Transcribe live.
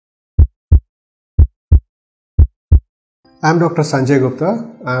I'm Dr. Sanjay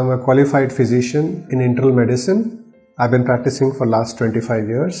Gupta. I'm a qualified physician in internal medicine. I've been practicing for last 25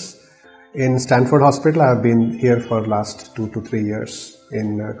 years. In Stanford Hospital, I've been here for last 2 to 3 years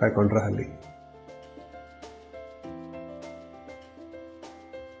in Kaikondrahalli.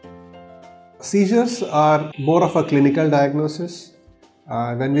 Seizures are more of a clinical diagnosis.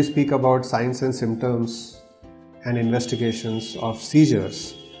 When we speak about signs and symptoms and investigations of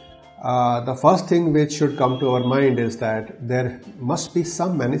seizures, the first thing which should come to our mind is that there must be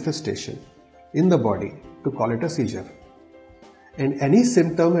some manifestation in the body to call it a seizure. And any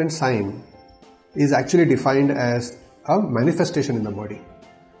symptom and sign is actually defined as a manifestation in the body.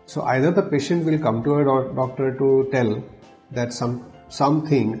 So either the patient will come to a doctor to tell that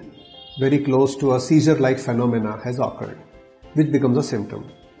something very close to a seizure-like phenomena has occurred, which becomes a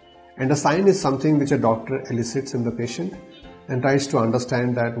symptom. And a sign is something which a doctor elicits in the patient and tries to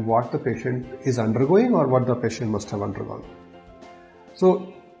understand that what the patient is undergoing or what the patient must have undergone.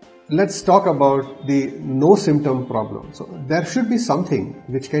 So let's talk about the no symptom problem. So there should be something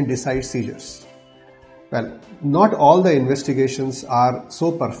which can decide seizures. Well, not all the investigations are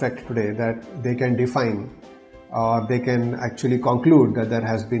so perfect today that they can define or they can actually conclude that there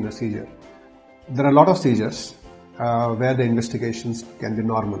has been a seizure. There are a lot of seizures where the investigations can be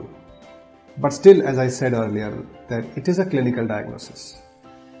normal. But still, as I said earlier, that it is a clinical diagnosis.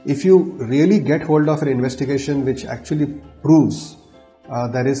 If you really get hold of an investigation which actually proves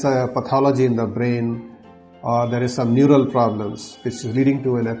there is a pathology in the brain or there is some neural problems which is leading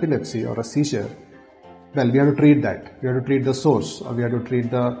to an epilepsy or a seizure, well, we have to treat that. We have to treat the source or we have to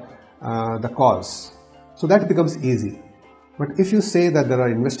treat the cause. So that becomes easy. But if you say that there are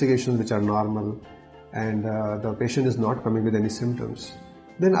investigations which are normal and the patient is not coming with any symptoms,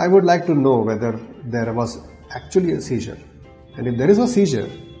 then I would like to know whether there was actually a seizure. And if there is a seizure,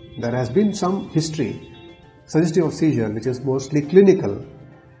 there has been some history suggestive of seizure which is mostly clinical,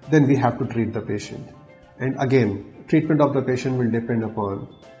 then we have to treat the patient. And again, treatment of the patient will depend upon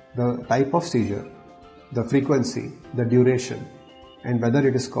the type of seizure, the frequency, the duration, and whether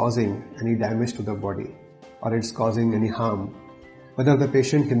it is causing any damage to the body or it's causing any harm. Whether the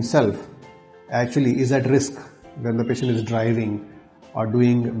patient himself actually is at risk when the patient is driving or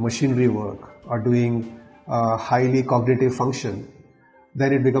doing machinery work or doing highly cognitive function,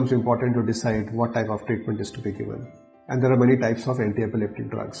 then it becomes important to decide what type of treatment is to be given. And there are many types of anti-epileptic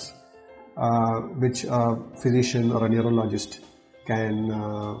drugs which a physician or a neurologist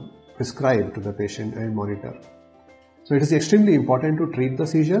can prescribe to the patient and monitor. So it is extremely important to treat the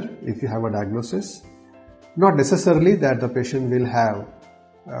seizure if you have a diagnosis. Not necessarily that the patient will have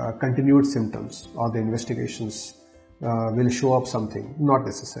continued symptoms or the investigations will show up something, not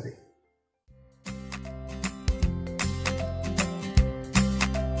necessary.